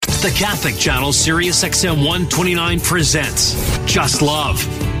The Catholic channel Sirius XM 129 presents Just Love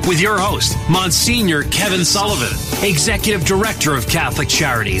with your host, Monsignor Kevin Sullivan, Executive Director of Catholic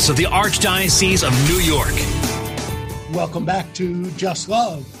Charities of the Archdiocese of New York. Welcome back to Just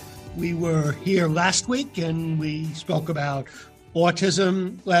Love. We were here last week and we spoke about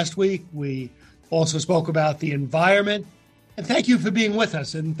autism last week. We also spoke about the environment. And thank you for being with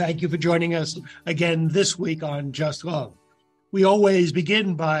us, and thank you for joining us again this week on Just Love. We always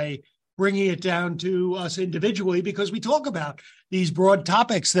begin by bringing it down to us individually because we talk about these broad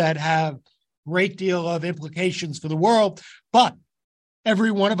topics that have a great deal of implications for the world. But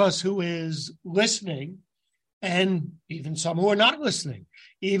every one of us who is listening, and even some who are not listening,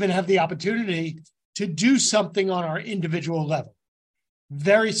 even have the opportunity to do something on our individual level.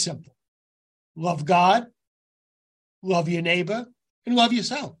 Very simple. Love God, love your neighbor, and love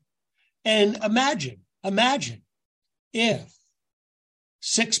yourself. And imagine if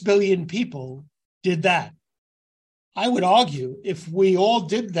 6 billion people did that. I would argue if we all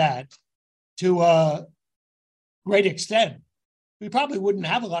did that to a great extent, we probably wouldn't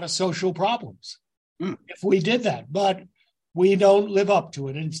have a lot of social problems if we did that. But we don't live up to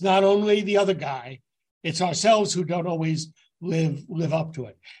it. And it's not only the other guy, it's ourselves who don't always live up to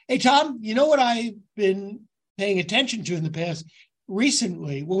it. Hey, Tom, you know what I've been paying attention to in the past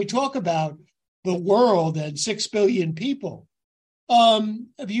recently, when we talk about the world and 6 billion people,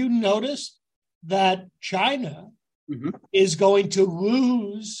 have you noticed that China is going to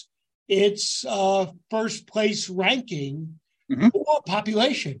lose its first place ranking for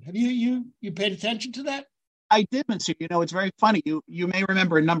population? Have you paid attention to that? I did, Monsieur. You know, it's very funny. You may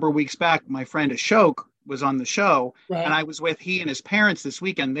remember a number of weeks back, my friend Ashok was on the show, right, and I was with he and his parents this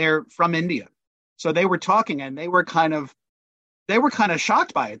weekend. They're from India. So they were talking and they were kind of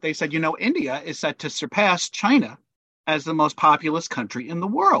shocked by it. They said, you know, India is set to surpass China as the most populous country in the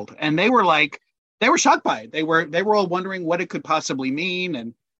world. And they were shocked by it. They were all wondering what it could possibly mean.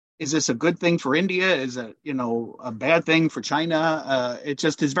 And is this a good thing for India? Is it, you know, a bad thing for China? It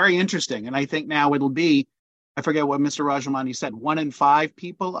just is very interesting. And I think now it'll be, I forget what Mr. Rajamani said, 1 in 5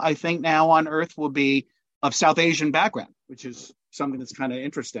 people, I think now on Earth will be of South Asian background, which is something that's kind of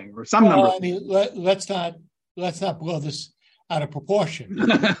interesting, or some number. I mean, let's not blow this out of proportion.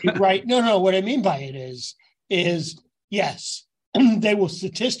 Right? No. What I mean by it is yes, they will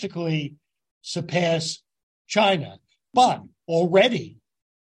statistically surpass China, but already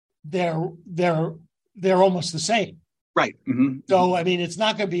they're almost the same. Right. Mm-hmm. So I mean, it's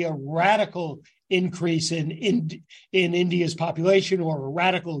not going to be a radical increase in India's population or a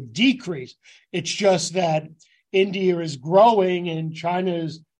radical decrease. It's just that India is growing and China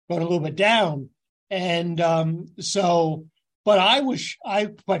is going a little bit down. And but I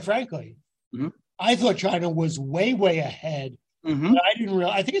quite frankly, I thought China was way ahead. And I didn't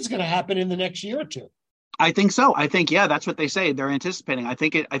realize, I think it's going to happen in the next year or two. I think so. I think, yeah, that's what they say. They're anticipating. I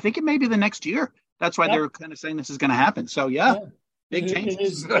think it may be the next year. That's why they're kind of saying this is going to happen. So big changes.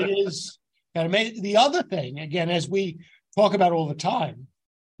 It is kind of amazing. The other thing, again, as we talk about all the time,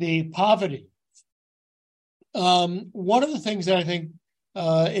 the poverty. One of the things that I think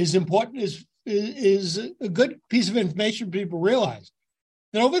is important is a good piece of information people realize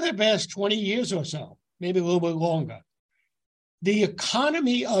that over the past 20 years or so, maybe a little bit longer, the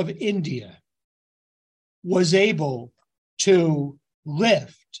economy of India was able to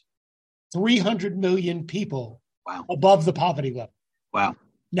lift 300 million people above the poverty level. Wow.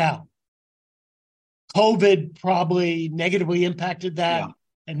 Now, COVID probably negatively impacted that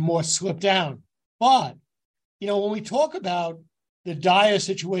and more slipped down. But, you know, when we talk about the dire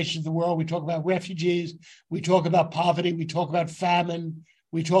situation of the world, we talk about refugees, we talk about poverty, we talk about famine,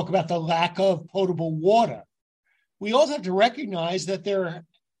 we talk about the lack of potable water. We also have to recognize that there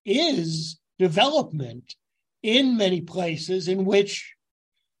is development in many places in which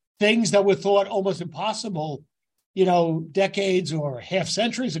things that were thought almost impossible, you know, decades or half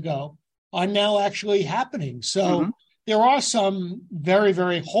centuries ago are now actually happening. So there are some very,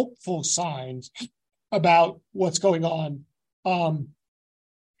 very hopeful signs about what's going on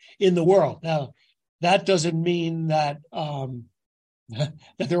in the world. Now, that doesn't mean that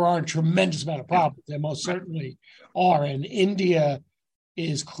that there aren't a tremendous amount of problems. There most certainly are. And India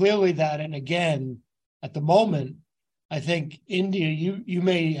is clearly that. And again, at the moment, I think India, you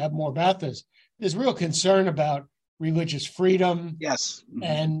may have more about this. There's real concern about religious freedom. Yes.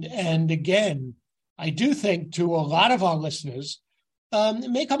 And again, I do think to a lot of our listeners,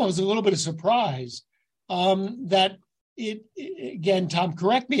 it may come as a little bit of surprise that again, Tom,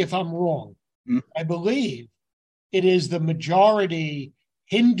 correct me if I'm wrong. I believe it is the majority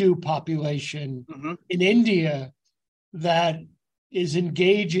Hindu population in India that is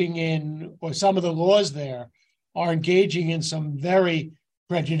engaging in, or some of the laws there are engaging in some very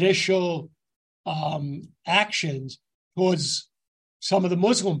prejudicial actions towards some of the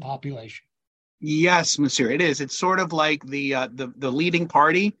Muslim population. Yes, Monsieur, it is. It's sort of like the leading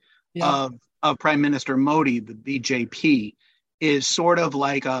party of Prime Minister Modi, the BJP, is sort of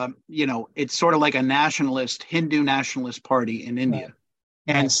like it's sort of like a nationalist, Hindu nationalist party in India.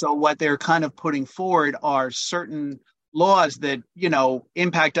 Right. And so what they're kind of putting forward are certain laws that,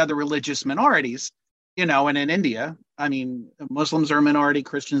 impact other religious minorities, and in India, I mean, Muslims are a minority,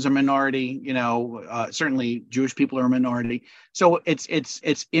 Christians are a minority, certainly Jewish people are a minority. So it's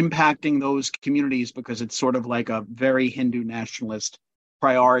impacting those communities because it's sort of like a very Hindu nationalist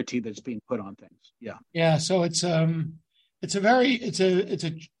priority that's being put on things. Yeah. Yeah. So it's a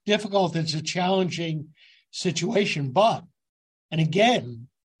difficult, it's a challenging situation. But, and again,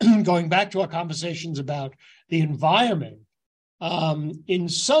 going back to our conversations about the environment, in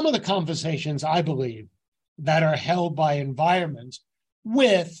some of the conversations, I believe, that are held by environments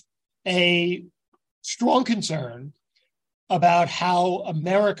with a strong concern about how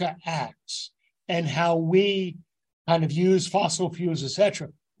America acts and how we kind of use fossil fuels, et cetera,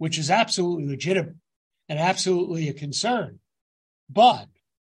 which is absolutely legitimate and absolutely a concern. But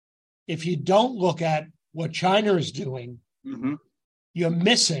if you don't look at what China is doing, you're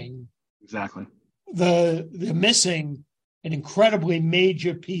missing exactly they're missing an incredibly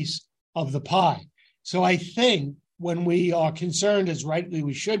major piece of the pie. So I think when we are concerned, as rightly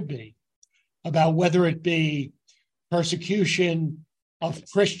we should be, about whether it be persecution of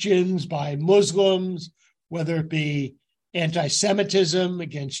Christians by Muslims, whether it be anti-Semitism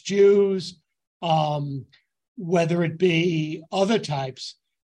against Jews, whether it be other types,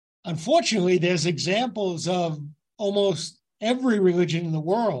 unfortunately, there's examples of almost every religion in the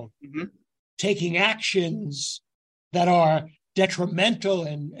world taking actions that are detrimental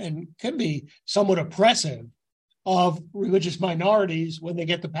and can be somewhat oppressive of religious minorities when they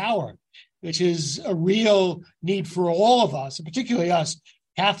get the power, which is a real need for all of us, and particularly us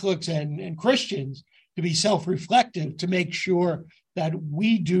Catholics and Christians, to be self-reflective, to make sure that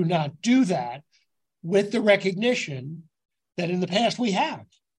we do not do that, with the recognition that in the past we have.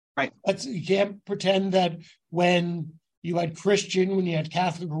 Right. You can't pretend that when you had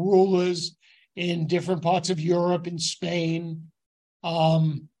Catholic rulers in different parts of Europe, in Spain,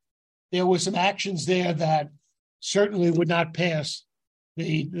 there were some actions there that certainly would not pass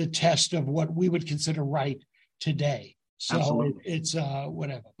the test of what we would consider right today. So it's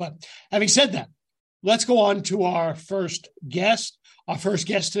whatever. But having said that, let's go on to our first guest. Our first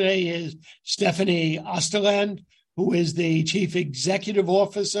guest today is Stephanie Osterland, who is the Chief Executive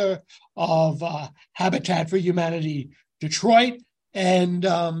Officer of Habitat for Humanity Detroit. And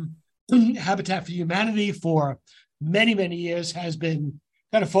Habitat for Humanity for many, many years has been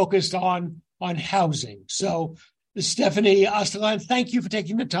kind of focused on housing. So Stephanie Osterland, thank you for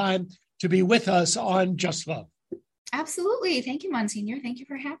taking the time to be with us on JustLove. Absolutely. Thank you, Monsignor. Thank you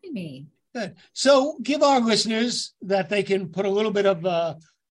for having me. Good. So give our listeners that they can put a little bit of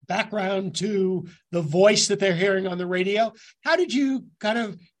background to the voice that they're hearing on the radio. How did you kind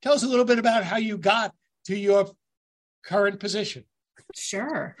of tell us a little bit about how you got to your current position?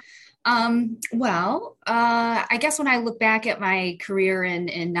 Sure. I guess when I look back at my career in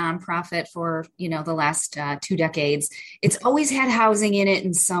nonprofit for, the last 2 decades, it's always had housing in it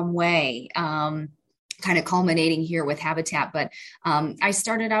in some way. Kind of culminating here with Habitat. But I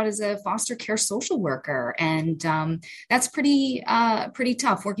started out as a foster care social worker, and that's pretty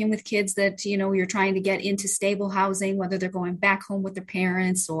tough, working with kids that, you're trying to get into stable housing, whether they're going back home with their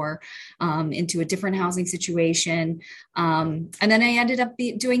parents or into a different housing situation. And then I ended up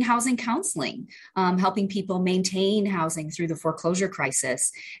doing housing counseling, helping people maintain housing through the foreclosure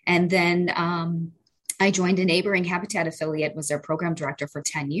crisis. And then I joined a neighboring Habitat affiliate, was their program director for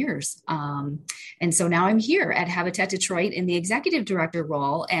 10 years. And so now I'm here at Habitat Detroit in the executive director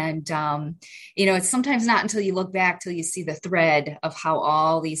role. And, it's sometimes not until you look back till you see the thread of how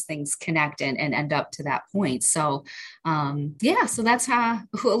all these things connect and end up to that point. So, so that's a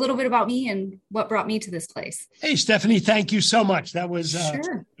little bit about me and what brought me to this place. Hey, Stephanie, thank you so much. That was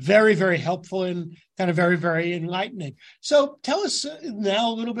sure. Very, very helpful and kind of very, very enlightening. So tell us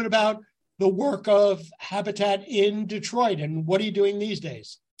now a little bit about the work of Habitat in Detroit, and what are you doing these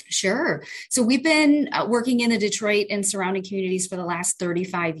days? Sure. So we've been working in the Detroit and surrounding communities for the last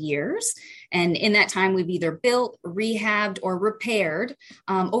 35 years. And in that time, we've either built, rehabbed, or repaired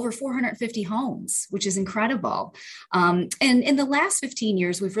over 450 homes, which is incredible. And in the last 15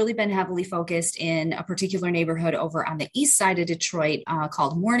 years, we've really been heavily focused in a particular neighborhood over on the east side of Detroit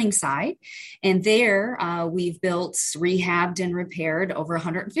called Morningside. And there we've built, rehabbed, and repaired over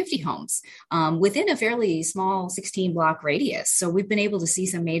 150 homes within a fairly small 16 block radius. So we've been able to see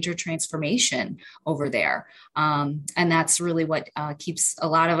some major transformation over there. And that's really what keeps a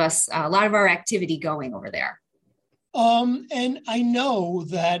lot of our activity going over there. And I know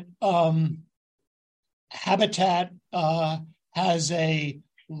that Habitat does a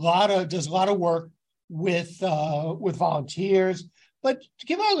lot of work with volunteers. But to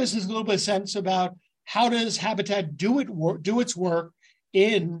give our listeners a little bit of sense about how does Habitat do its work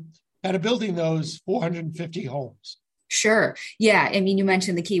in kind of building those 450 homes? Sure. Yeah. I mean, you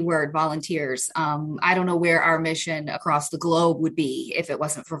mentioned the key word, volunteers. I don't know where our mission across the globe would be if it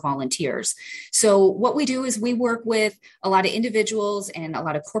wasn't for volunteers. So what we do is we work with a lot of individuals and a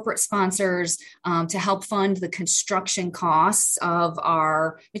lot of corporate sponsors to help fund the construction costs of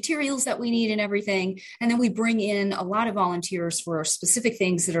our materials that we need and everything. And then we bring in a lot of volunteers for specific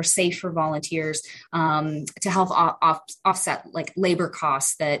things that are safe for volunteers to help offset like labor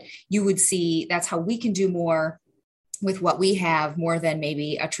costs that you would see. That's how we can do more with what we have more than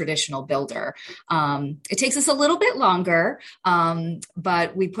maybe a traditional builder. It takes us a little bit longer,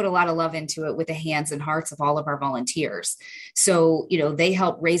 but we put a lot of love into it with the hands and hearts of all of our volunteers. So, they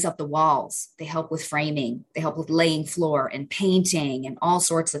help raise up the walls. They help with framing. They help with laying floor and painting and all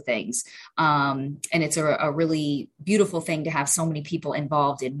sorts of things. And it's a really beautiful thing to have so many people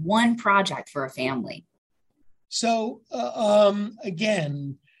involved in one project for a family. So,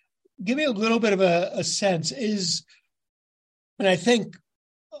 again, give me a little bit of a sense and I think,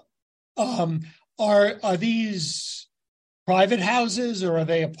 are these private houses or are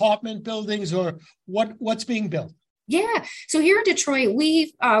they apartment buildings or what's being built? Yeah. So here in Detroit,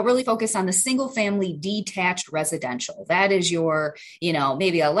 we really focus on the single family detached residential. That is your,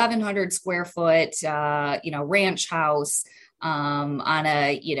 maybe 1,100 square foot, ranch house on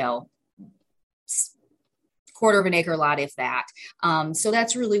a, quarter of an acre lot, if that. So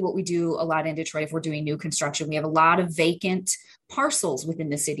that's really what we do a lot in Detroit. If we're doing new construction, we have a lot of vacant parcels within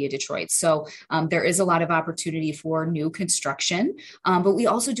the city of Detroit. So there is a lot of opportunity for new construction, but we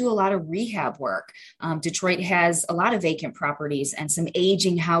also do a lot of rehab work. Detroit has a lot of vacant properties and some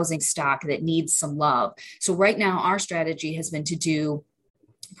aging housing stock that needs some love. So right now, our strategy has been to do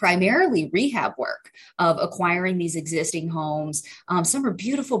primarily rehab work of acquiring these existing homes. Some are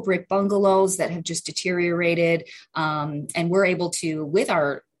beautiful brick bungalows that have just deteriorated. And we're able to, with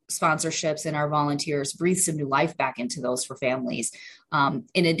our sponsorships and our volunteers, breathe some new life back into those for families,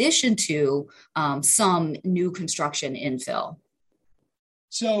 in addition to some new construction infill.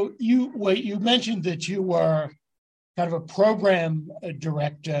 So you mentioned that you were kind of a program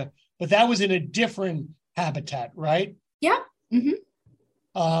director, but that was in a different Habitat, right? Yeah. Mm-hmm.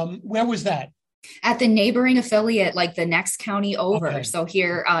 Where was that? At the neighboring affiliate, like the next county over. Okay. So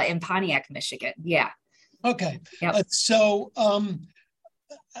here in Pontiac, Michigan. Yeah. Okay. Yep. So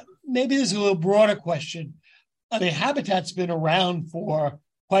maybe this is a little broader question. I mean, Habitat's been around for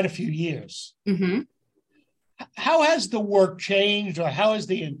quite a few years. Mm-hmm. How has the work changed or how has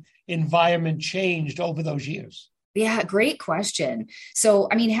the environment changed over those years? Yeah, great question. So,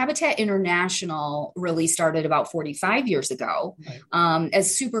 I mean, Habitat International really started about 45 years ago, right,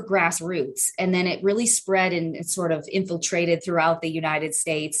 as super grassroots. And then it really spread and it sort of infiltrated throughout the United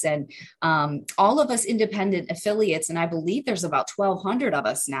States. And all of us independent affiliates, and I believe there's about 1,200 of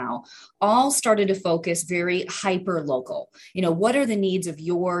us now, all started to focus very hyper local. What are the needs of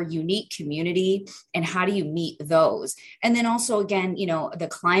your unique community and how do you meet those? And then also, again, the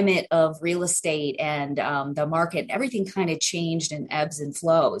climate of real estate and the market, everything kind of changed and ebbs and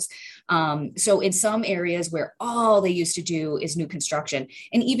flows. So in some areas where all they used to do is new construction,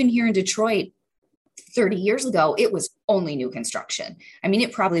 and even here in Detroit, 30 years ago, it was only new construction. I mean,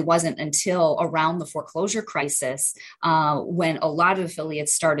 it probably wasn't until around the foreclosure crisis when a lot of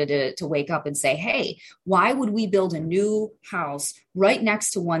affiliates started to wake up and say, hey, why would we build a new house right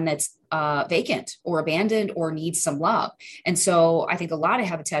next to one that's vacant or abandoned or needs some love? And so I think a lot of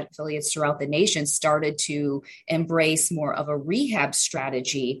Habitat affiliates throughout the nation started to embrace more of a rehab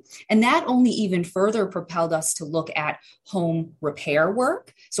strategy. And that only even further propelled us to look at home repair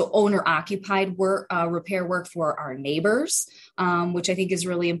work. So owner occupied work, repair work for our neighbors, which I think is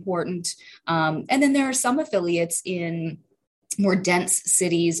really important. And then there are some affiliates in more dense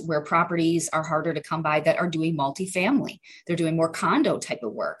cities where properties are harder to come by that are doing multifamily. They're doing more condo type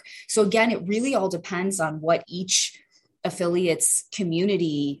of work. So again, it really all depends on what each affiliate's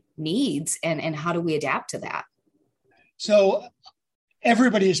community needs and how do we adapt to that? So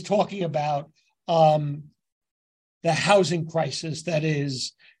everybody is talking about the housing crisis that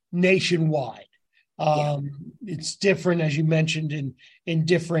is nationwide. It's different, as you mentioned, in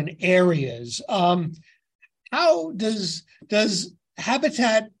different areas. How does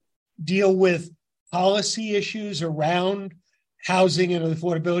Habitat deal with policy issues around housing and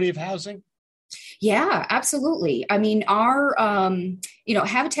affordability of housing? Yeah, absolutely. I mean, our,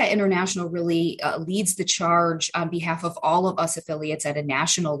 Habitat International really leads the charge on behalf of all of us affiliates at a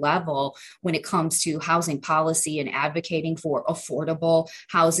national level when it comes to housing policy and advocating for affordable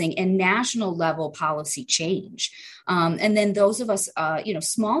housing and national level policy change. And then those of us,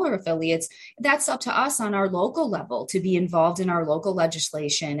 smaller affiliates, that's up to us on our local level to be involved in our local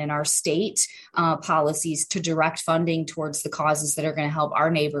legislation and our state policies to direct funding towards the causes that are going to help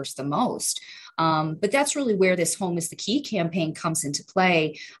our neighbors the most. But that's really where this Home is the Key campaign comes into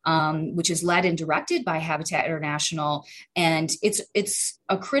play, which is led and directed by Habitat International. And it's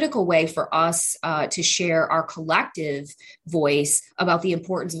a critical way for us to share our collective voice about the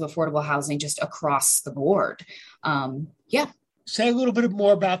importance of affordable housing just across the board. Say a little bit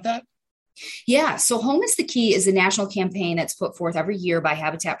more about that. Yeah. So Home is the Key is a national campaign that's put forth every year by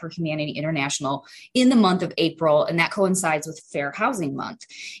Habitat for Humanity International in the month of April. And that coincides with Fair Housing Month.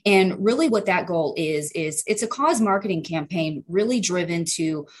 And really what that goal is it's a cause marketing campaign really driven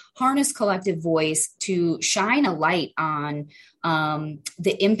to harness collective voice, to shine a light on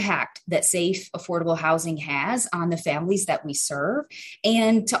the impact that safe, affordable housing has on the families that we serve,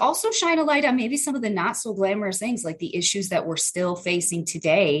 and to also shine a light on maybe some of the not so glamorous things like the issues that we're still facing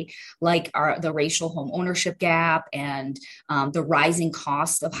today, like the racial home ownership gap and the rising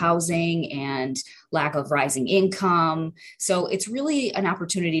cost of housing and lack of rising income. So it's really an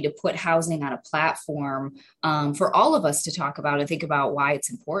opportunity to put housing on a platform for all of us to talk about and think about why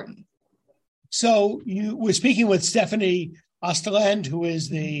it's important. So you were speaking with Stephanie Osterland, who is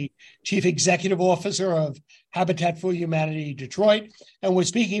the Chief Executive Officer of Habitat for Humanity Detroit, and we're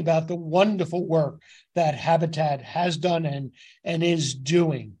speaking about the wonderful work that Habitat has done and is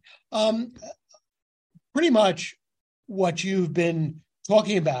doing. Pretty much what you've been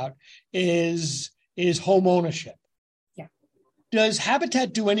talking about is home ownership. Yeah. Does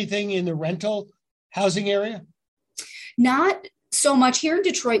Habitat do anything in the rental housing area? Not so much here in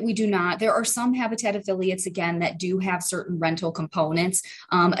Detroit, we do not. There are some Habitat affiliates, again, that do have certain rental components.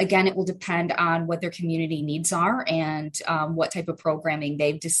 Again, it will depend on what their community needs are and what type of programming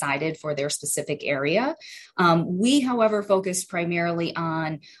they've decided for their specific area. We, however, focus primarily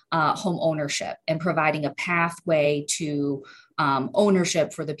on home ownership and providing a pathway to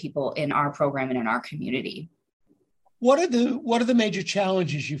ownership for the people in our program and in our community. What are the major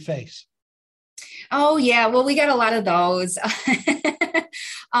challenges you face? Oh, yeah. Well, we got a lot of those.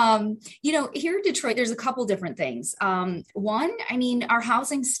 Here in Detroit, there's a couple different things. One, I mean, our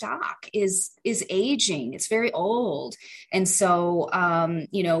housing stock is aging. It's very old. And so,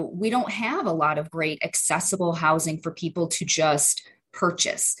 we don't have a lot of great accessible housing for people to just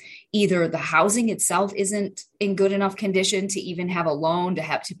purchase. Either the housing itself isn't in good enough condition to even have a loan, to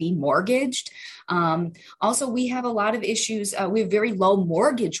have to be mortgaged. Also, we have a lot of issues. We have very low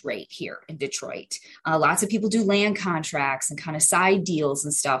mortgage rate here in Detroit. Lots of people do land contracts and kind of side deals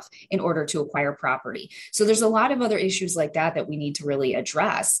and stuff in order to acquire property. So there's a lot of other issues like that we need to really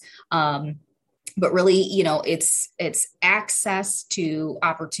address. But really, it's access to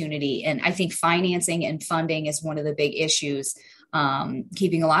opportunity. And I think financing and funding is one of the big issues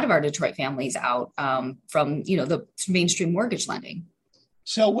keeping a lot of our Detroit families out from, the mainstream mortgage lending.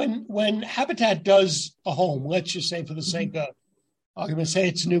 So when Habitat does a home, let's just say for the sake of argument, say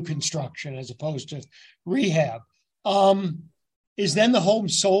it's new construction as opposed to rehab, is then the home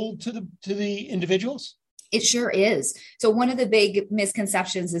sold to the individuals? It sure is. So one of the big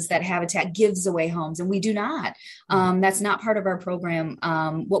misconceptions is that Habitat gives away homes, and we do not. That's not part of our program.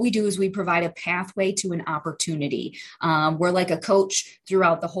 What we do is we provide a pathway to an opportunity. We're like a coach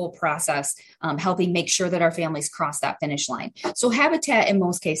throughout the whole process, helping make sure that our families cross that finish line. So Habitat, in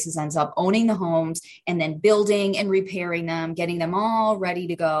most cases, ends up owning the homes and then building and repairing them, getting them all ready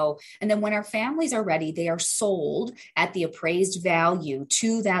to go. And then when our families are ready, they are sold at the appraised value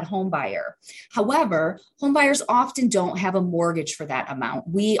to that home buyer. However, home buyers often don't have a mortgage for that amount.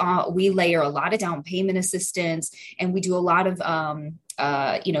 We layer a lot of down payment assistance, and we do a lot of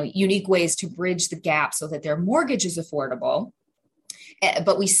unique ways to bridge the gap so that their mortgage is affordable.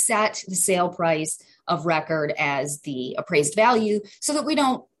 But we set the sale price of record as the appraised value so that we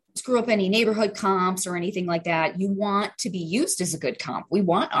don't screw up any neighborhood comps or anything like that. You want to be used as a good comp. We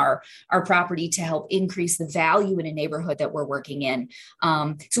want our property to help increase the value in a neighborhood that we're working in.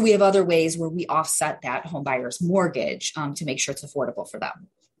 So we have other ways where we offset that home buyer's mortgage to make sure it's affordable for them.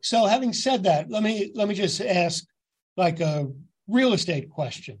 So having said that, let me just ask like a real estate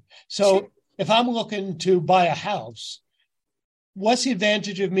question. So sure. If I'm looking to buy a house, what's the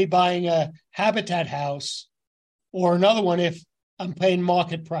advantage of me buying a Habitat house or another one if I'm paying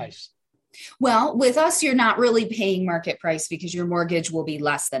market price? Well, with us, you're not really paying market price because your mortgage will be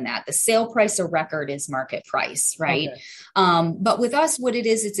less than that. The sale price of record is market price, right? Okay. But with us, what it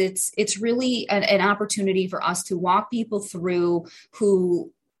is, it's really an opportunity for us to walk people through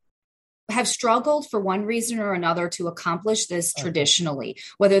who have struggled for one reason or another to accomplish this traditionally,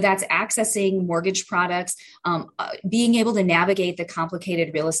 whether that's accessing mortgage products, being able to navigate the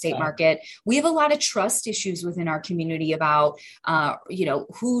complicated real estate market. We have a lot of trust issues within our community about,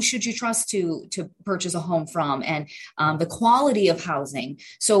 who should you trust to purchase a home from and the quality of housing.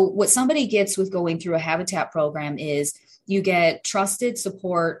 So what somebody gets with going through a Habitat program is you get trusted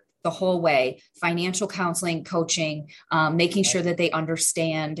support the whole way, financial counseling, coaching, making sure that they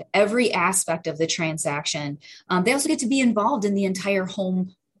understand every aspect of the transaction. They also get to be involved in the entire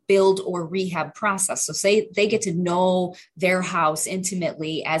home build or rehab process. So say they get to know their house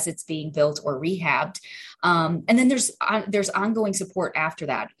intimately as it's being built or rehabbed. And then there's ongoing support after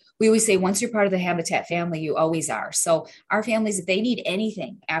that. We always say, once you're part of the Habitat family, you always are. So our families, if they need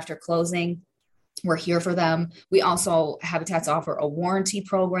anything after closing, we're here for them. We also, Habitats offer a warranty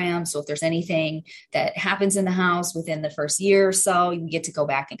program. So if there's anything that happens in the house within the first year or so, you get to go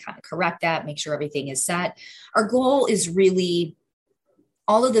back and kind of correct that, make sure everything is set. Our goal is really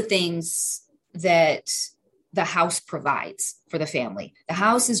all of the things that the house provides for the family. The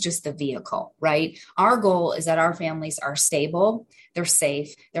house is just the vehicle, right? Our goal is that our families are stable, they're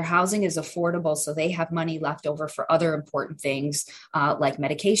safe, their housing is affordable, so they have money left over for other important things like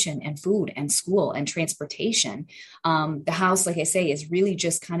medication and food and school and transportation. The house, like I say, is really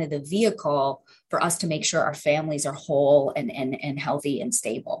just kind of the vehicle for us to make sure our families are whole and healthy and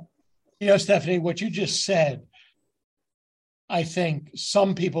stable. Stephanie, what you just said, I think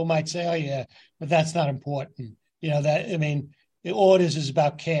some people might say, oh, yeah, but that's not important. All it is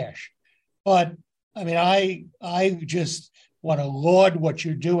about cash. But I just want to laud what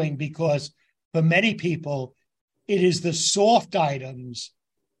you're doing because for many people, it is the soft items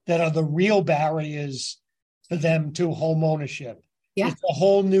that are the real barriers for them to home ownership. Yeah. It's a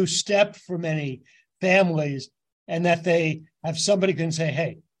whole new step for many families, and that they have somebody can say,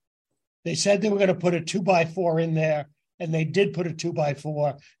 hey, they said they were going to put a 2x4 in there, and they did put a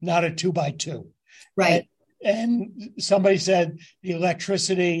 2x4, not a 2x2. Right. And somebody said the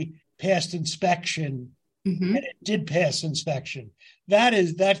electricity passed inspection, and it did pass inspection.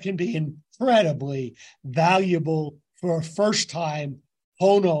 That can be incredibly valuable for a first-time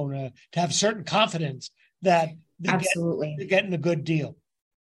homeowner to have certain confidence that they're getting a good deal.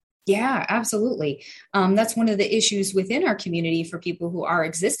 Yeah, absolutely. That's one of the issues within our community for people who are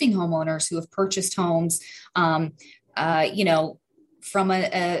existing homeowners who have purchased homes, from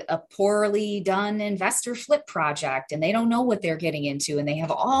a poorly done investor flip project, and they don't know what they're getting into, and they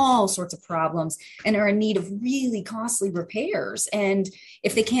have all sorts of problems and are in need of really costly repairs. And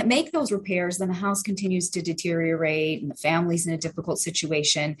if they can't make those repairs, then the house continues to deteriorate and the family's in a difficult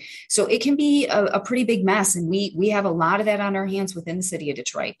situation. So it can be a pretty big mess. And we have a lot of that on our hands within the city of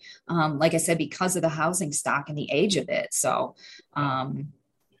Detroit. Like I said, because of the housing stock and the age of it. So,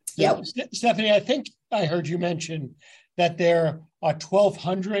 yeah. Stephanie, I think I heard you mention that there are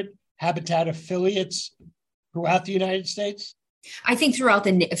 1,200 Habitat affiliates throughout the United States? I think throughout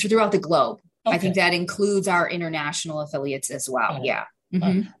the globe. Okay. I think that includes our international affiliates as well. Yeah.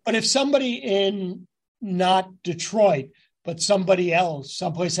 Mm-hmm. But if somebody in not Detroit, but somebody else,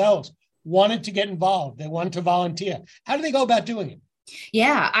 someplace else, wanted to get involved, they wanted to volunteer, how do they go about doing it?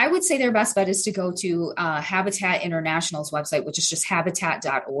 Yeah, I would say their best bet is to go to Habitat International's website, which is just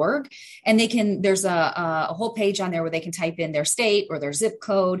habitat.org. And there's a whole page on there where they can type in their state or their zip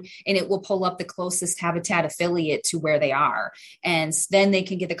code, and it will pull up the closest Habitat affiliate to where they are. And then they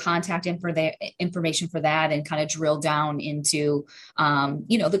can get the contact information for that and kind of drill down into,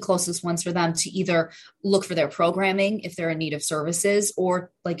 the closest ones for them to either look for their programming if they're in need of services,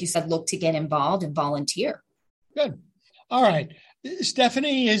 or like you said, look to get involved and volunteer. Good. All right.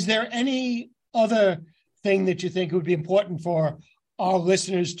 Stephanie, is there any other thing that you think would be important for our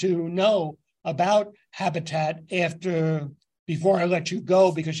listeners to know about Habitat before I let you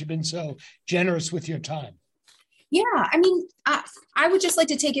go, because you've been so generous with your time? Yeah, I mean, I would just like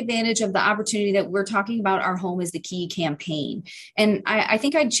to take advantage of the opportunity that we're talking about our home is the key campaign. And I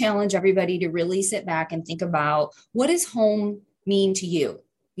think I'd challenge everybody to really sit back and think about, what does home mean to you?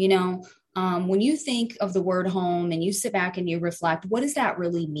 You know, when you think of the word home and you sit back and you reflect, what does that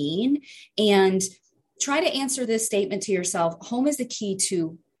really mean? And try to answer this statement to yourself: home is the key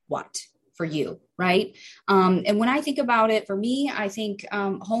to what for you, right? And when I think about it, for me, I think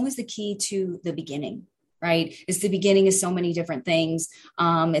home is the key to the beginning. Right? It's the beginning of so many different things.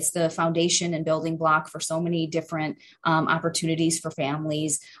 It's the foundation and building block for so many different opportunities for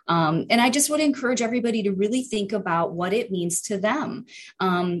families. And I just would encourage everybody to really think about what it means to them.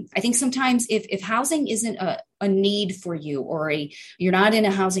 I think sometimes if housing isn't a need for you, or you're not in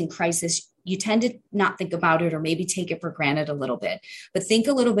a housing crisis, you tend to not think about it, or maybe take it for granted a little bit. But think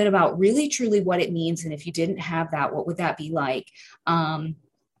a little bit about really, truly what it means. And if you didn't have that, what would that be like?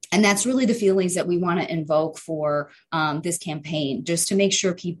 And that's really the feelings that we want to invoke for this campaign, just to make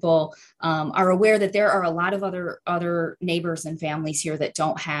sure people are aware that there are a lot of other neighbors and families here that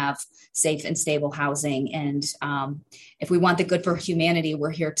don't have safe and stable housing. And if we want the good for humanity,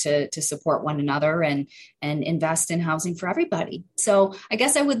 we're here to support one another and invest in housing for everybody. So I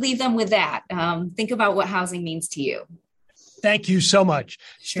guess I would leave them with that. Think about what housing means to you. Thank you so much.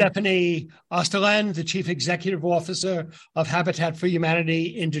 Sure. Stephanie Osterland, the Chief Executive Officer of Habitat for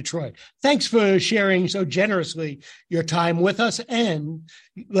Humanity in Detroit. Thanks for sharing so generously your time with us and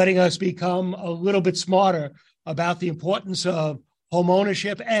letting us become a little bit smarter about the importance of home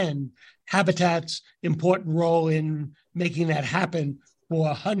ownership and Habitat's important role in making that happen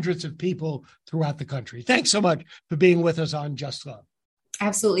for hundreds of people throughout the country. Thanks so much for being with us on Just Love.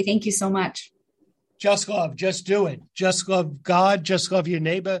 Absolutely. Thank you so much. Just love, just do it. Just love God, just love your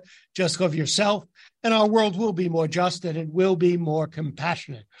neighbor, just love yourself, and our world will be more just and it will be more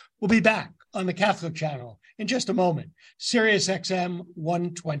compassionate. We'll be back on the Catholic Channel in just a moment. Sirius XM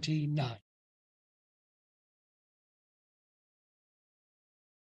 129.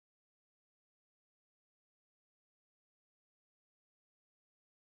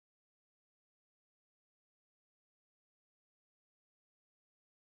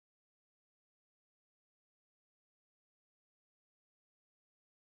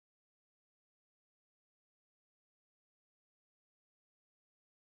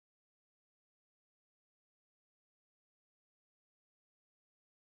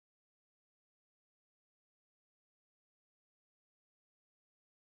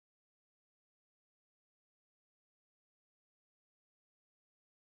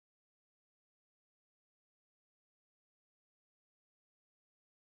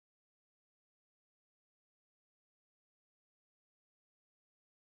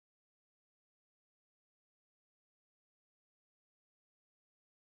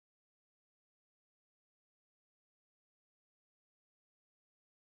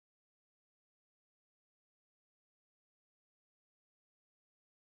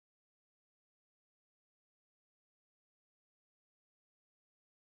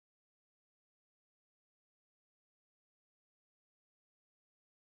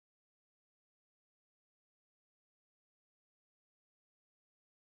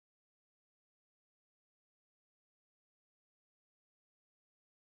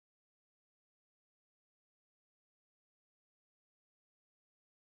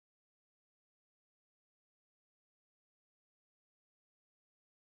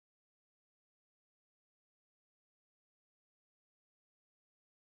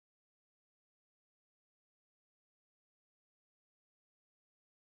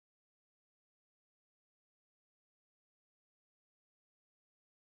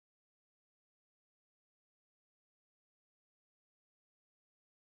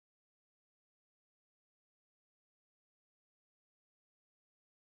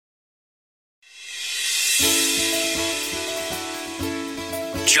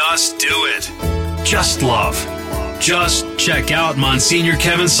 Just do it. Just love. Just check out Monsignor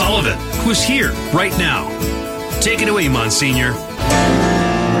Kevin Sullivan, who's here right now. Take it away, Monsignor.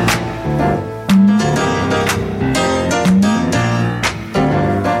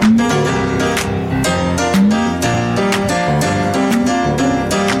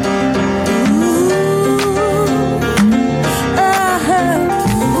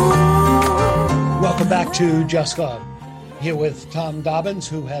 Welcome back to Just Love. Here with Tom Dobbins,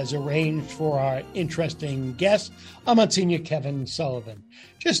 who has arranged for our interesting guest. I'm Monsignor Kevin Sullivan.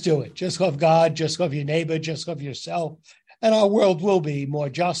 Just do it. Just love God, just love your neighbor, just love yourself, and our world will be more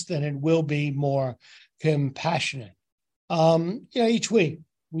just and it will be more compassionate. Each week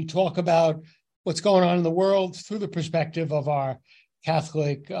we talk about what's going on in the world through the perspective of our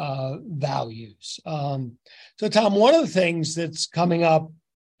Catholic values. So, Tom, one of the things that's coming up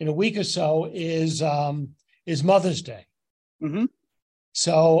in a week or so is Mother's Day. Mm-hmm.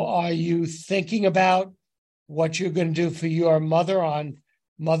 So, are you thinking about what you're going to do for your mother on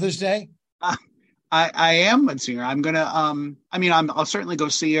Mother's Day? I am Monsignor. I'm gonna. I'll certainly go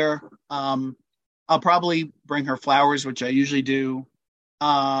see her. I'll probably bring her flowers, which I usually do.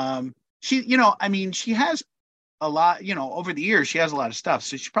 She has a lot, over the years, she has a lot of stuff.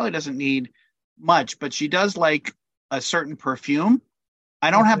 So she probably doesn't need much, but she does like a certain perfume.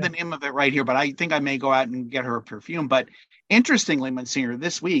 I don't have the name of it right here, but I think I may go out and get her a perfume. But interestingly, Monsignor,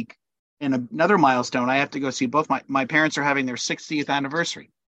 this week, in another milestone, I have to go see both my parents are having their 60th anniversary.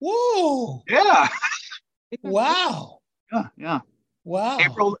 Whoa. Yeah. Wow. Yeah. Wow.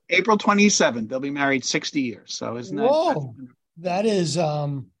 April 27th. They'll be married 60 years. So isn't that? Whoa. That is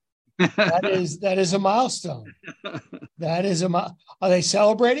a milestone. Are they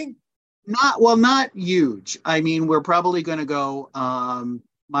celebrating? Not huge. I mean, we're probably going to go.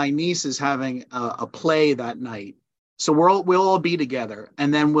 My niece is having a play that night, so we'll all be together,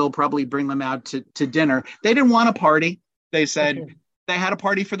 and then we'll probably bring them out to dinner. They didn't want a party. They said they had a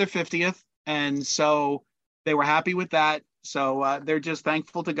party for their 50th, and so they were happy with that. So they're just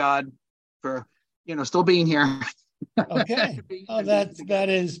thankful to God for still being here. Okay. Oh, that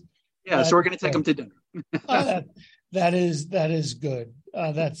is. Yeah. So we're going to take them to dinner. That is good.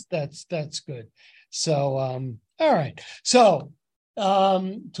 That's good. So, all right. So,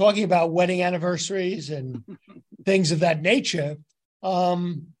 talking about wedding anniversaries and things of that nature,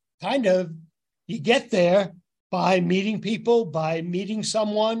 kind of you get there by meeting people, by meeting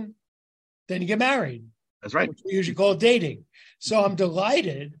someone, then you get married. That's right. Which we usually call dating. So I'm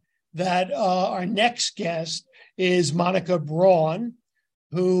delighted that our next guest is Monica Braun,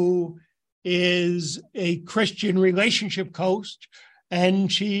 who is a Christian relationship coach,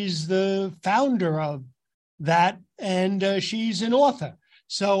 and she's the founder of that, and she's an author.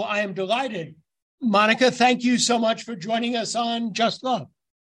 So I am delighted. Monica, thank you so much for joining us on Just Love.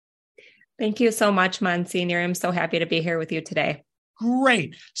 Thank you so much, Monsignor. I'm so happy to be here with you today.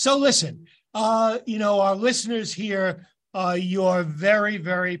 Great. So listen, our listeners hear your very,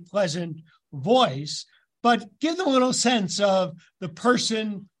 very pleasant voice, but give them a little sense of the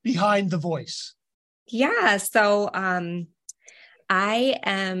person behind the voice. Yeah. So I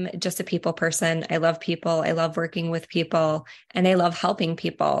am just a people person. I love people. I love working with people, and I love helping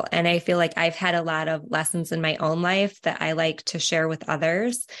people. And I feel like I've had a lot of lessons in my own life that I like to share with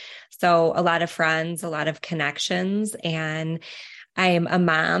others. So a lot of friends, a lot of connections, and I am a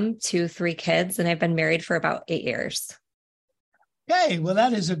mom to 3 kids, and I've been married for about 8 years. Okay, well,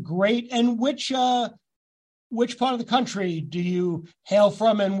 that is a great. And which part of the country do you hail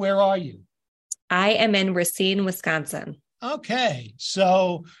from, and where are you? I am in Racine, Wisconsin. Okay,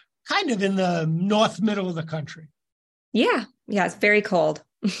 so kind of in the north middle of the country. Yeah, it's very cold.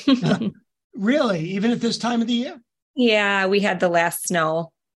 Really? Even at this time of the year? Yeah, we had the last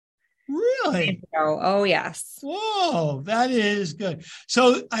snow. Really? Oh, yes. Whoa, that is good.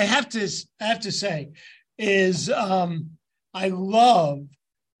 So I have to say is I love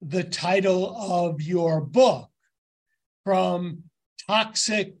the title of your book, From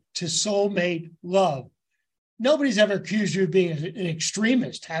Toxic to Soulmate Love. Nobody's ever accused you of being an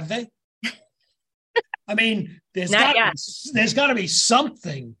extremist, have they? I mean, there's got to be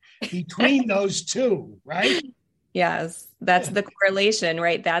something between those two, right? Yes, that's the correlation,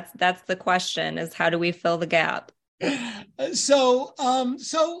 right? That's the question: is how do we fill the gap? So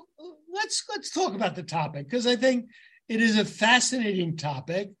let's talk about the topic, because I think it is a fascinating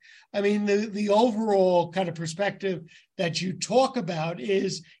topic. I mean, the overall kind of perspective that you talk about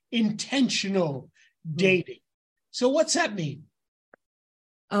is intentional dating. So what's that mean?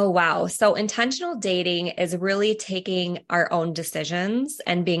 Oh, wow. So intentional dating is really taking our own decisions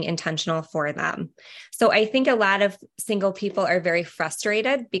and being intentional for them. So I think a lot of single people are very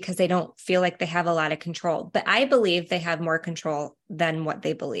frustrated because they don't feel like they have a lot of control, but I believe they have more control than what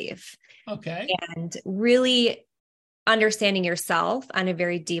they believe. Okay. And really understanding yourself on a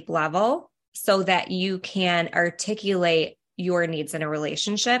very deep level so that you can articulate your needs in a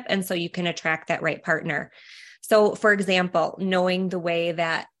relationship. And so you can attract that right partner. So for example, knowing the way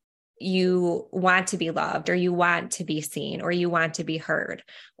that you want to be loved, or you want to be seen, or you want to be heard,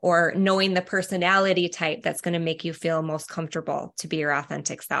 or knowing the personality type that's going to make you feel most comfortable to be your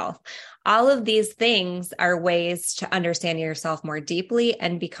authentic self. All of these things are ways to understand yourself more deeply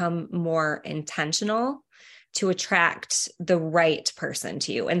and become more intentional to attract the right person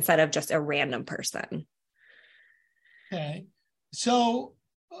to you instead of just a random person. Okay. So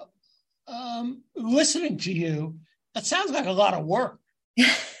listening to you, that sounds like a lot of work.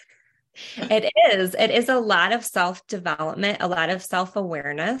 It is a lot of self-development, a lot of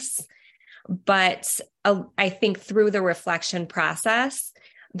self-awareness. But I think through the reflection process,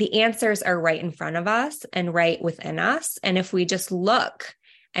 the answers are right in front of us and right within us. And if we just look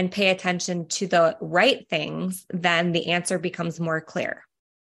and pay attention to the right things, then the answer becomes more clear.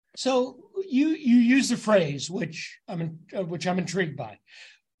 So you use the phrase, which I'm intrigued by.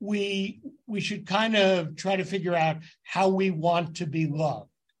 We should kind of try to figure out how we want to be loved.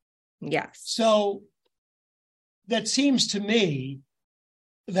 Yes. So that seems to me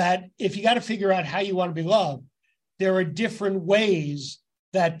that if you got to figure out how you want to be loved, there are different ways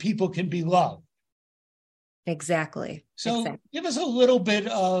that people can be loved. Exactly. So give us a little bit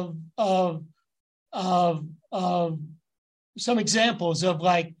of some examples of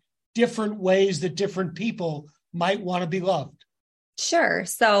like different ways that different people might want to be loved. Sure.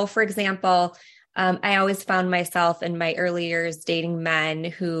 So for example, I always found myself in my early years dating men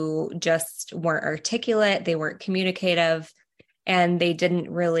who just weren't articulate, they weren't communicative, and they didn't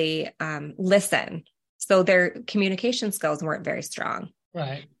really listen. So their communication skills weren't very strong.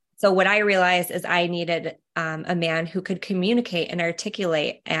 Right. So what I realized is I needed a man who could communicate and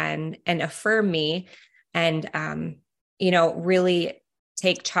articulate and affirm me and, really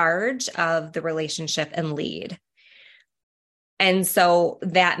take charge of the relationship and lead. And so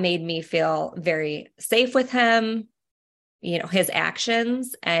that made me feel very safe with him, his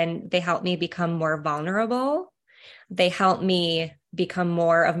actions, and they helped me become more vulnerable. They helped me become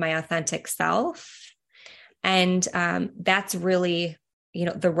more of my authentic self. And that's really,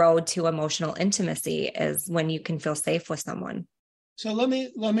 the road to emotional intimacy is when you can feel safe with someone. So let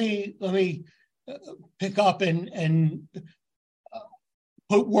me pick up and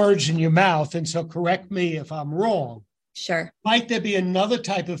put words in your mouth. And so correct me if I'm wrong. Sure. Might there be another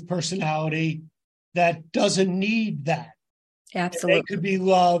type of personality that doesn't need that? Absolutely. They could be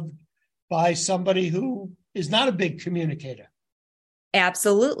loved by somebody who is not a big communicator.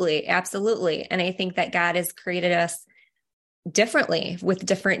 Absolutely. Absolutely. And I think that God has created us differently with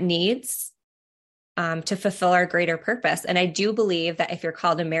different needs to fulfill our greater purpose. And I do believe that if you're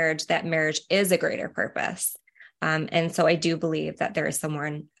called to marriage, that marriage is a greater purpose. And so I do believe that there is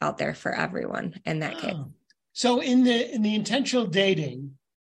someone out there for everyone in that case. So in the intentional dating,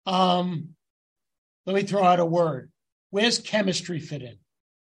 let me throw out a word. Where's chemistry fit in?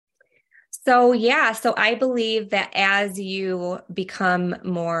 So I believe that as you become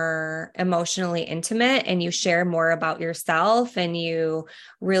more emotionally intimate and you share more about yourself and you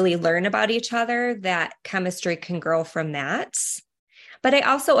really learn about each other, that chemistry can grow from that. But I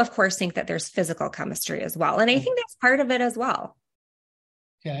also, of course, think that there's physical chemistry as well. And I think that's part of it as well.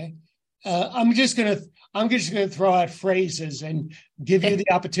 Okay. I'm just gonna throw out phrases and give you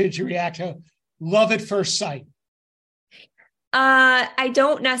the opportunity to react to love at first sight. I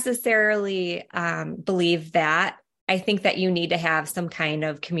don't necessarily believe that. I think that you need to have some kind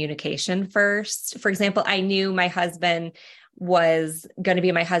of communication first. For example, I knew my husband was going to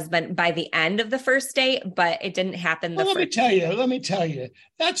be my husband by the end of the first date, but it didn't happen. Let me tell you,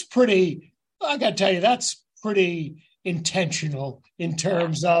 that's pretty intentional in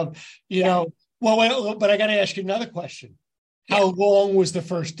terms of, but I got to ask you another question. How long was the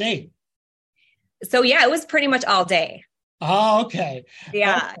first date? So it was pretty much all day. Oh, okay.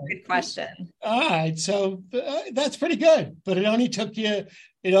 Yeah, okay. Good question. All right, so that's pretty good. But it only took you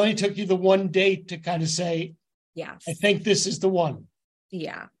the one date to kind of say, yes, I think this is the one.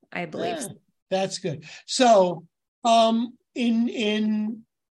 Yeah, I believe so. That's good. So, in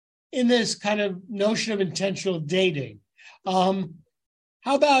this kind of notion of intentional dating, how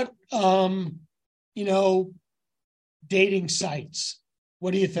about dating sites?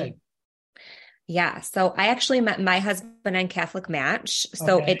 What do you think? Yeah. So I actually met my husband on Catholic Match.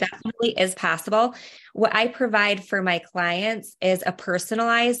 So It definitely is possible. What I provide for my clients is a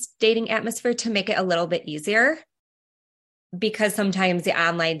personalized dating atmosphere to make it a little bit easier, because sometimes the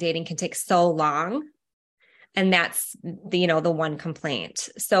online dating can take so long. And that's the one complaint.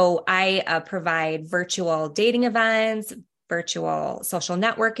 So I provide virtual dating events, virtual social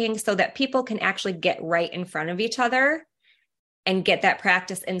networking, so that people can actually get right in front of each other and get that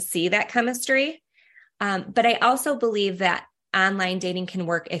practice and see that chemistry. But I also believe that online dating can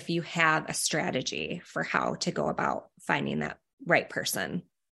work if you have a strategy for how to go about finding that right person.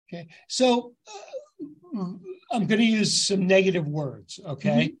 Okay. So I'm going to use some negative words.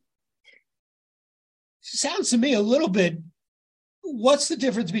 Okay. Mm-hmm. Sounds to me a little bit, what's the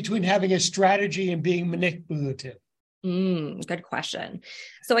difference between having a strategy and being manipulative? Good question.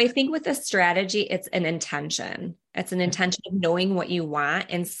 So I think with a strategy, it's an intention. It's an intention of knowing what you want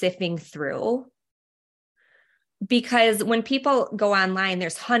and sifting through Because when people go online,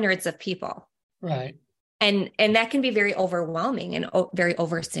 there's hundreds of people. Right. And that can be very overwhelming and very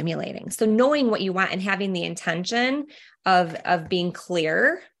overstimulating. So knowing what you want and having the intention of being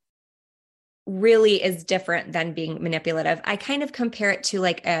clear really is different than being manipulative. I kind of compare it to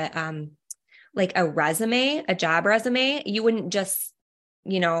like a resume, a job resume. You wouldn't just,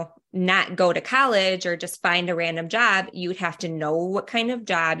 not go to college or just find a random job. You'd have to know what kind of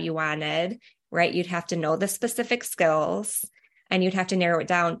job you wanted, right? You'd have to know the specific skills, and you'd have to narrow it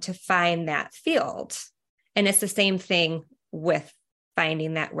down to find that field. And it's the same thing with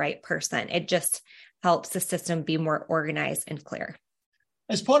finding that right person. It just helps the system be more organized and clear.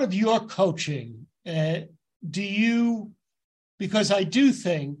 As part of your coaching, because I do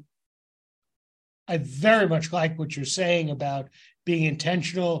think, I very much like what you're saying about being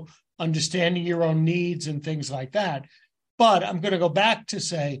intentional, understanding your own needs and things like that. But I'm going to go back to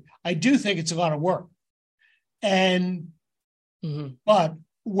say, I do think it's a lot of work. And, but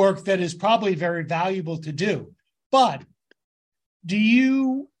work that is probably very valuable to do. But do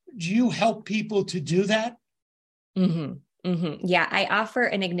you help people to do that? Yeah, I offer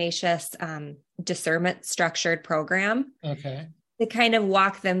an Ignatius discernment structured program. Okay. To kind of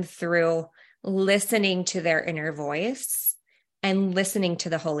walk them through listening to their inner voice and listening to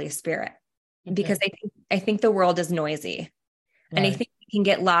the Holy Spirit. Okay. Because I think the world is noisy. Right. And I think we can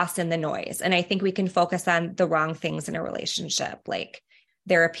get lost in the noise. And I think we can focus on the wrong things in a relationship, like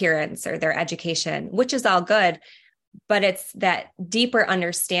their appearance or their education, which is all good. But it's that deeper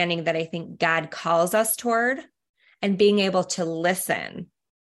understanding that I think God calls us toward, and being able to listen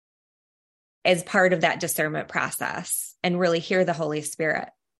as part of that discernment process and really hear the Holy Spirit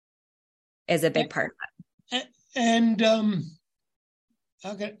is a big part of it. And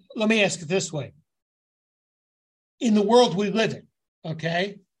okay, let me ask it this way. In the world we live in,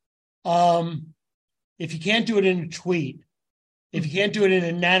 okay, if you can't do it in a tweet, if you can't do it in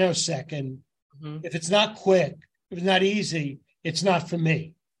a nanosecond, if it's not quick, if it's not easy, it's not for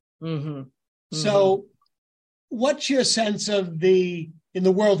me. So what's your sense of in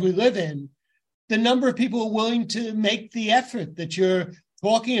the world we live in, the number of people willing to make the effort that you're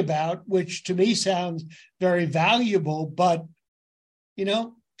talking about, which to me sounds very valuable, but,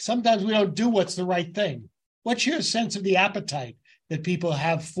 sometimes we don't do what's the right thing. What's your sense of the appetite that people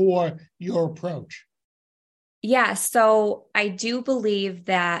have for your approach? Yeah, so I do believe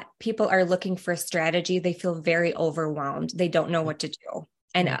that people are looking for a strategy. They feel very overwhelmed. They don't know what to do.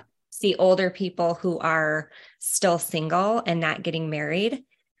 And see older people who are still single and not getting married.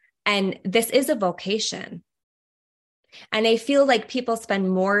 And this is a vocation. And I feel like people spend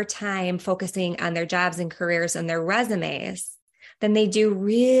more time focusing on their jobs and careers and their resumes than they do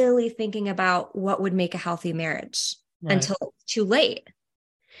really thinking about what would make a healthy marriage until it's too late.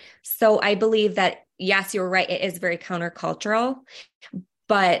 So I believe that, yes, you're right. It is very countercultural.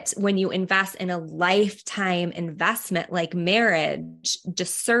 But when you invest in a lifetime investment like marriage,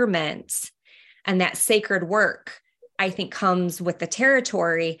 discernment, and that sacred work, I think comes with the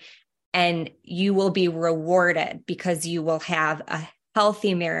territory, and you will be rewarded because you will have a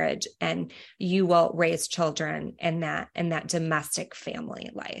healthy marriage and you will raise children in that domestic family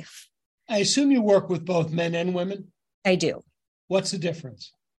life. I assume you work with both men and women? I do. What's the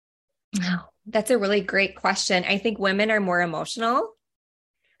difference? Oh, that's a really great question. I think women are more emotional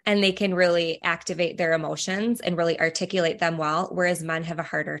and they can really activate their emotions and really articulate them well, whereas men have a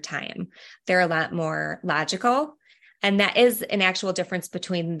harder time. They're a lot more logical. And that is an actual difference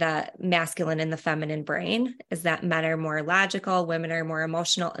between the masculine and the feminine brain, is that men are more logical, women are more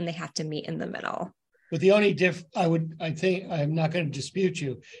emotional, and they have to meet in the middle. But the only I think I'm not going to dispute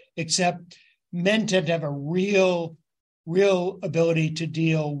you, except men tend to have a real ability to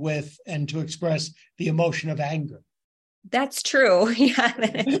deal with and to express the emotion of anger. That's true. Yeah,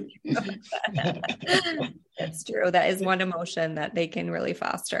 that's true. That is one emotion that they can really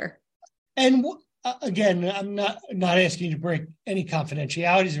foster. And again, I'm not asking you to break any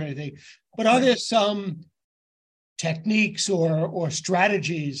confidentialities or anything, but are there some techniques or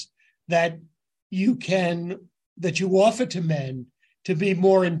strategies that you offer to men to be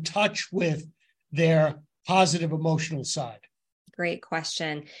more in touch with their positive emotional side? Great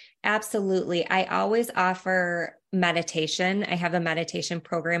question. Absolutely. I always offer meditation. I have a meditation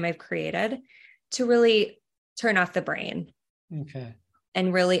program I've created to really turn off the brain. Okay.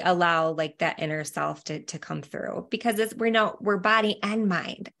 And really allow like that inner self to come through, because we're body and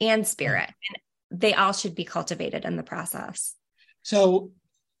mind and spirit, and they all should be cultivated in the process. So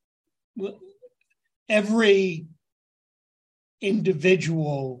every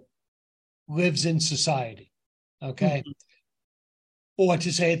individual lives in society. Okay. Or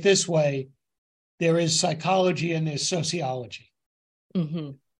to say it this way, there is psychology and there's sociology. Mm-hmm.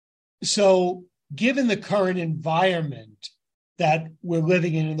 So given the current environment that we're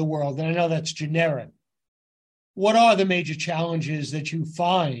living in the world, and I know that's generic, what are the major challenges that you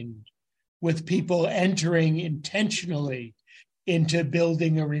find with people entering intentionally into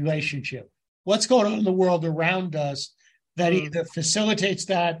building a relationship? What's going on in the world around us that either facilitates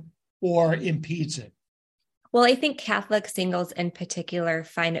that or impedes it? Well, I think Catholic singles in particular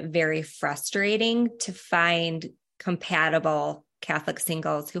find it very frustrating to find compatible Catholic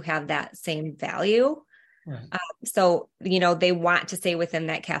singles who have that same value. Right. So, they want to stay within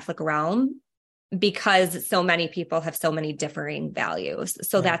that Catholic realm because so many people have so many differing values.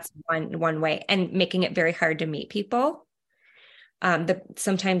 So Right. that's one way, and making it very hard to meet people.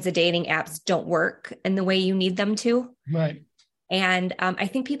 Sometimes the dating apps don't work in the way you need them to. Right. And I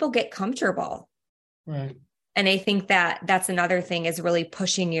think people get comfortable. Right. And I think that that's another thing, is really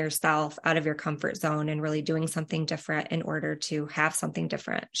pushing yourself out of your comfort zone and really doing something different in order to have something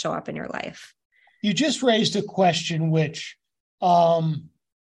different show up in your life. You just raised a question which I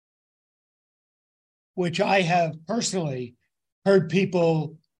have personally heard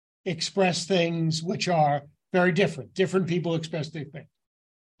people express things which are very different. Different people express their things.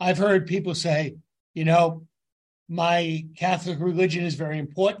 I've heard people say, my Catholic religion is very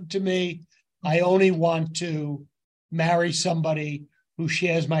important to me. I only want to marry somebody who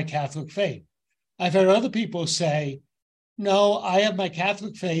shares my Catholic faith. I've heard other people say, no, I have my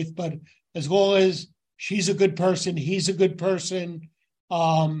Catholic faith, but as long as she's a good person, he's a good person,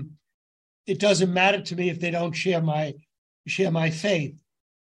 it doesn't matter to me if they don't share my faith.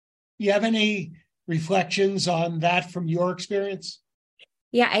 You have any reflections on that from your experience?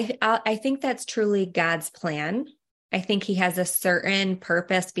 Yeah, I think that's truly God's plan. I think he has a certain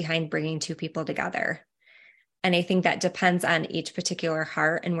purpose behind bringing two people together. And I think that depends on each particular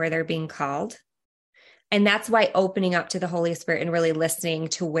heart and where they're being called. And that's why opening up to the Holy Spirit and really listening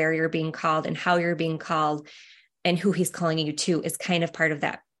to where you're being called and how you're being called and who he's calling you to is kind of part of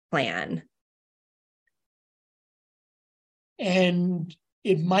that plan. And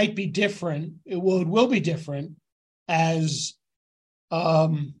it might be different. It will be different, as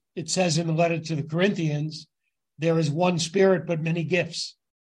it says in the letter to the Corinthians, there is one Spirit, but many gifts.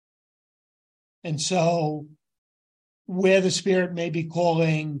 And so where the Spirit may be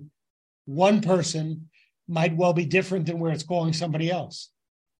calling one person might well be different than where it's calling somebody else.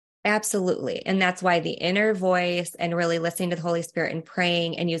 Absolutely. And that's why the inner voice and really listening to the Holy Spirit and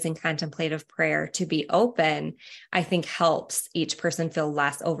praying and using contemplative prayer to be open, I think helps each person feel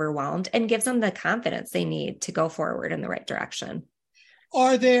less overwhelmed and gives them the confidence they need to go forward in the right direction.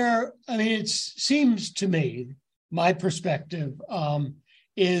 It seems to me, my perspective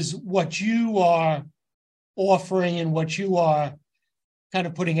is what you are offering and what you are kind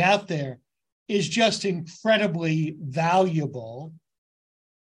of putting out there is just incredibly valuable.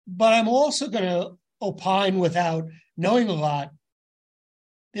 But I'm also going to opine without knowing a lot.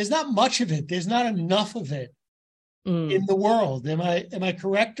 There's not much of it. There's not enough of it in the world. Am I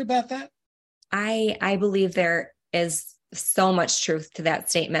correct about that? I believe there is so much truth to that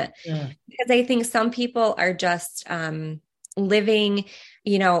statement. Yeah. Because I think some people are just living,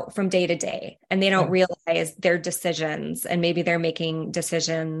 from day to day, and they don't realize their decisions, and maybe they're making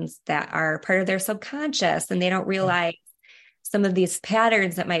decisions that are part of their subconscious, and they don't realize some of these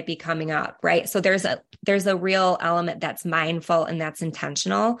patterns that might be coming up, right? So there's a real element that's mindful and that's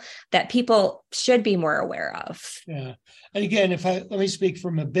intentional that people should be more aware of. Yeah. And again, let me speak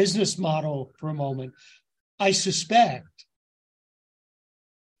from a business model for a moment. I suspect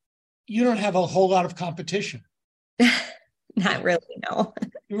you don't have a whole lot of competition. Not really, no.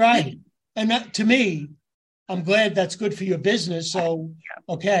 Right. And that, to me, I'm glad that's good for your business. So,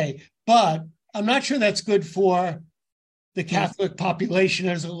 okay. But I'm not sure that's good for the Catholic population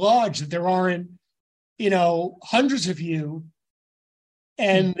as a large, that there aren't, hundreds of you,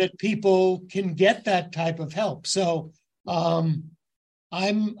 and that people can get that type of help. So I'm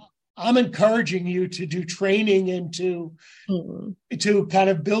encouraging you to do training and to kind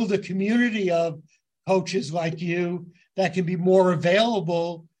of build a community of coaches like you that can be more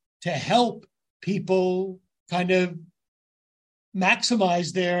available to help people kind of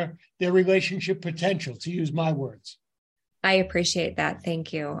maximize their relationship potential, to use my words. I appreciate that.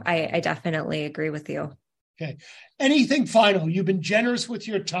 Thank you. I definitely agree with you. Okay. Anything final? You've been generous with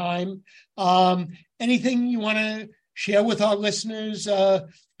your time. Anything you want to share with our listeners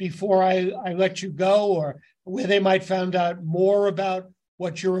before I let you go, or where they might find out more about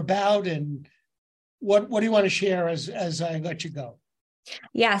what you're about, and what do you want to share as I let you go?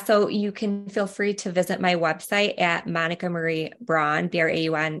 Yeah, so you can feel free to visit my website at Monica Marie Braun,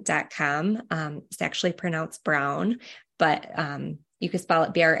 BRAUN.com. It's actually pronounced Brown, but you can spell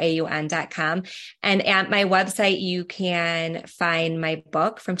it BRAUN.com. And at my website, you can find my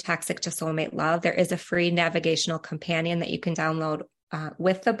book, From Toxic to Soulmate Love. There is a free navigational companion that you can download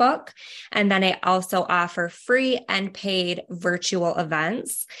with the book. And then I also offer free and paid virtual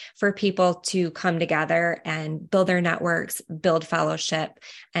events for people to come together and build their networks, build fellowship,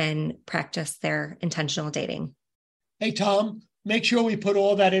 and practice their intentional dating. Hey, Tom, make sure we put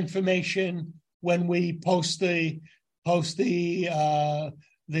all that information when we post the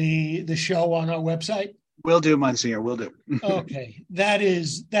show on our website. Will do, Monsignor. Will do. Okay, that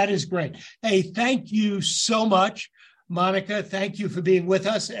is great. Hey, thank you so much, Monica. Thank you for being with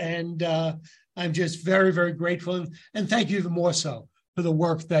us, and I'm just very, very grateful. And thank you even more so for the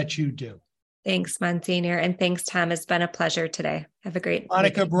work that you do. Thanks, Monsignor, and thanks, Tom. It's been a pleasure today. Have a great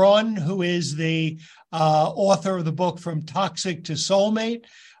Monica Braun, who is the author of the book From Toxic to Soulmate.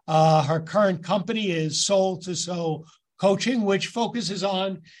 Her current company is Soul to Soul Coaching, which focuses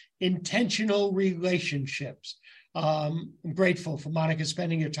on intentional relationships. I'm grateful for Monica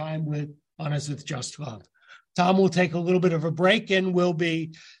spending your time on us with Just Love. Tom will take a little bit of a break, and we'll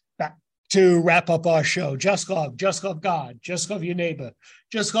be back to wrap up our show. Just love God, just love your neighbor,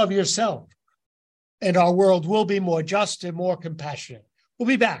 just love yourself, and our world will be more just and more compassionate. We'll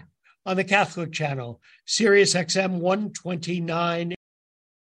be back on the Catholic Channel, Sirius XM 129.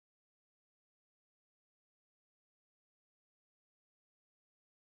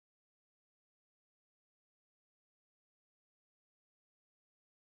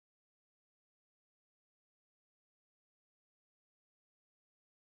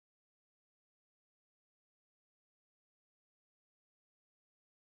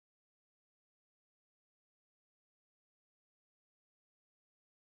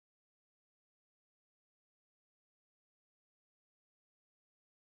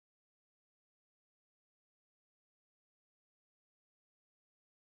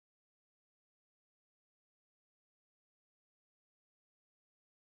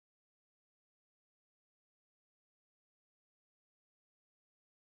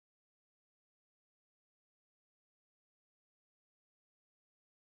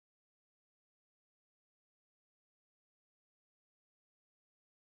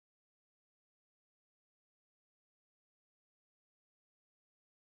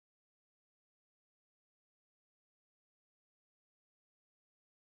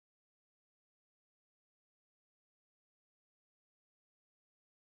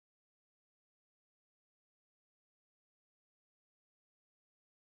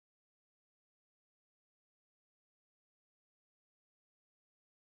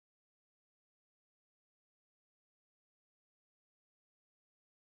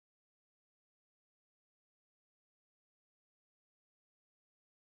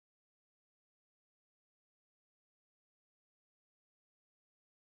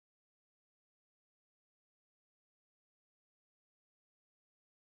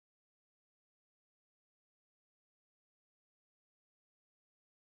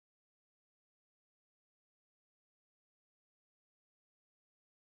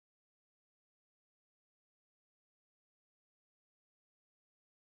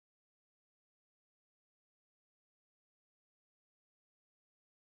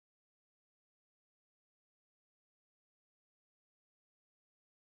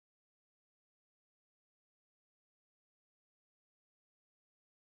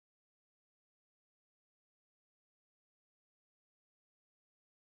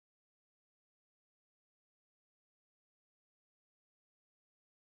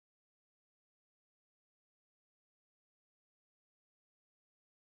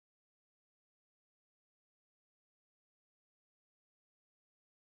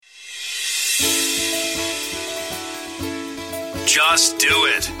 Just do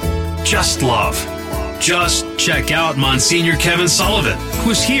it. Just love. Just check out Monsignor Kevin Sullivan,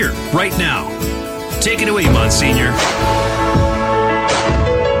 who's here right now. Take it away, Monsignor.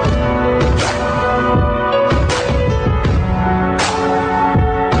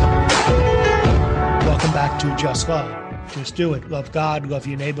 Welcome back to Just Love. Just do it. Love God, love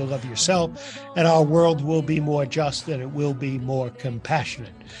your neighbor, love yourself, and our world will be more just and it will be more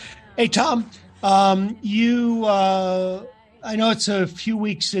compassionate. Hey, Tom, I know it's a few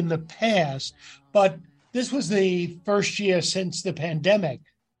weeks in the past, but this was the first year since the pandemic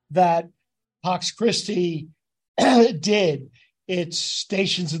that Pax Christi did its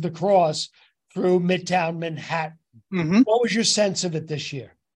Stations of the Cross through Midtown Manhattan. Mm-hmm. What was your sense of it this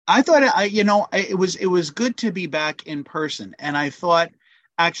year? I thought, it was good to be back in person. And I thought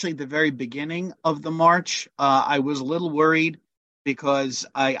actually the very beginning of the march, I was a little worried because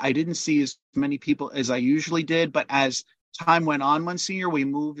I didn't see as many people as I usually did. But as time went on, Monsignor, we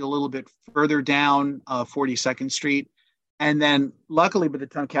moved a little bit further down 42nd Street. And then luckily, by the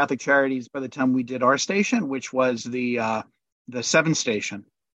time we did our station, which was the 7th station,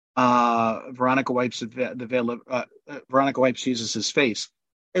 Veronica wipes the veil of Veronica wipes Jesus's face.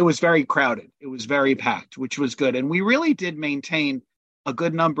 It was very crowded. It was very packed, which was good. And we really did maintain a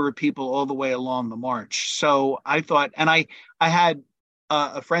good number of people all the way along the march. So I thought, and I had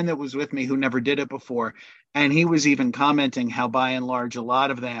a friend that was with me who never did it before. And he was even commenting how by and large, a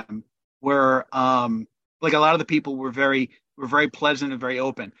lot of them were like a lot of the people were very pleasant and very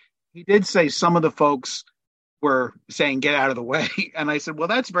open. He did say some of the folks were saying, get out of the way. And I said, well,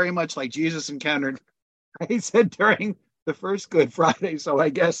 that's very much like Jesus encountered, he said, during the first Good Friday. So I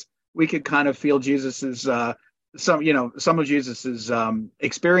guess we could kind of feel Jesus's, some of Jesus's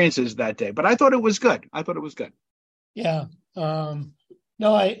experiences that day. But I thought it was good. Yeah.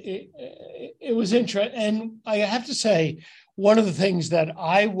 No, it was interesting. And I have to say, one of the things that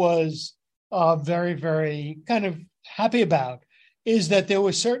I was very, very kind of happy about is that there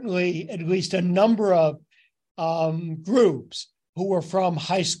was certainly at least a number of groups who were from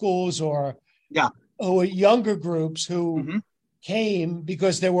high schools or who were younger groups who came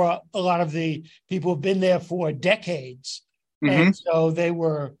because there were a lot of the people who've been there for decades. And so they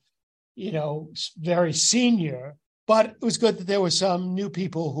were, very senior, but it was good that there were some new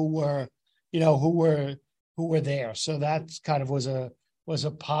people who were there. So that kind of was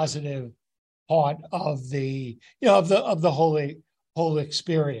a positive part of the, of the whole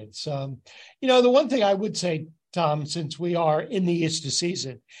experience. The one thing I would say, Tom, since we are in the Easter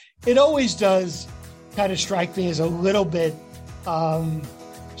season, it always does kind of strike me as a little bit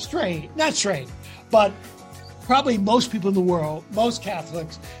strange, not strange, but probably most people in the world, most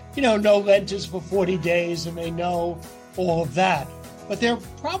Catholics, know Lent is for 40 days and they know all of that. But there are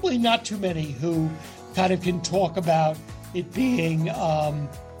probably not too many who kind of can talk about it being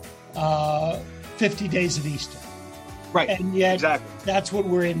 50 days of Easter. Right. And yet exactly. That's what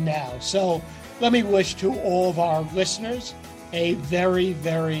we're in now. So let me wish to all of our listeners a very,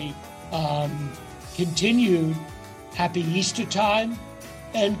 very continued happy Easter time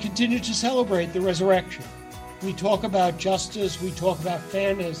and continue to celebrate the resurrection. We talk about justice, we talk about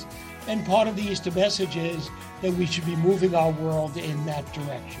fairness, and part of the Easter message is that we should be moving our world in that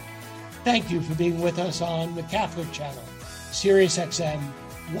direction. Thank you for being with us on the Catholic Channel, Sirius XM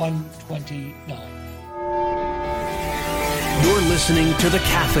 129. You're listening to the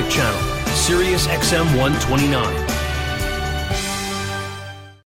Catholic Channel, Sirius XM 129.